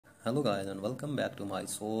Hello guys and welcome back to my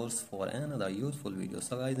source for another useful video.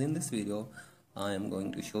 So guys, in this video I am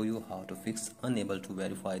going to show you how to fix unable to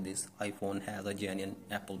verify this iPhone has a genuine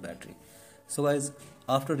Apple battery. So guys,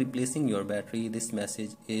 after replacing your battery, this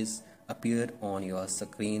message is appeared on your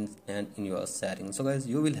screen and in your settings. So guys,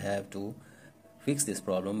 you will have to fix this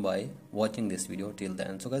problem by watching this video till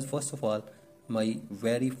then. So guys, first of all, my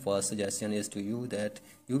very first suggestion is to you that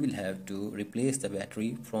you will have to replace the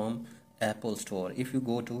battery from Apple Store. If you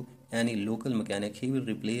go to any local mechanic, he will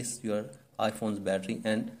replace your iPhone's battery,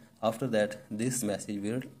 and after that this message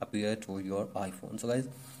will appear to your iPhone. So guys,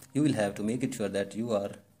 you will have to make it sure that you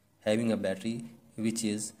are having a battery which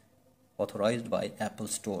is authorized by Apple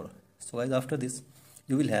Store. So guys, after this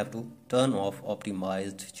you will have to turn off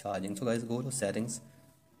optimized charging. So guys, go to settings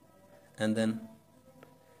and then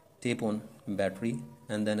tap on battery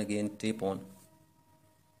and then again tap on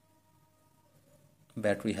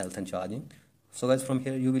battery health and charging. So guys, from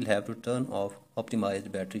here you will have to turn off optimized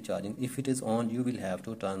battery charging. If it is on, you will have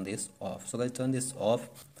to turn this off. So guys, turn this off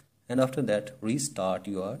and after that restart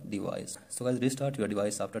your device. So guys, restart your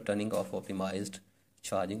device after turning off optimized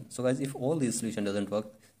charging. So guys, if all these solution doesn't work,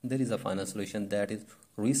 there is a final solution, that is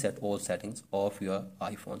reset all settings of your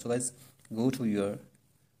iPhone. So guys, go to your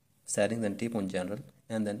settings and tap on general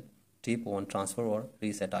and then tap on transfer or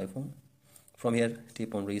reset iPhone. From here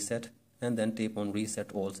tap on reset and then tap on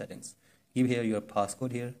reset all settings. Give here your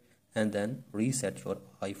passcode here and then reset your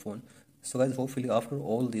iPhone. So guys, hopefully after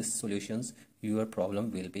all these solutions your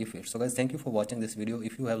problem will be fixed. So guys, thank you for watching this video.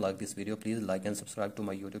 If you have liked this video, please like and subscribe to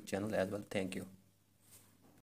my YouTube channel as well. Thank you.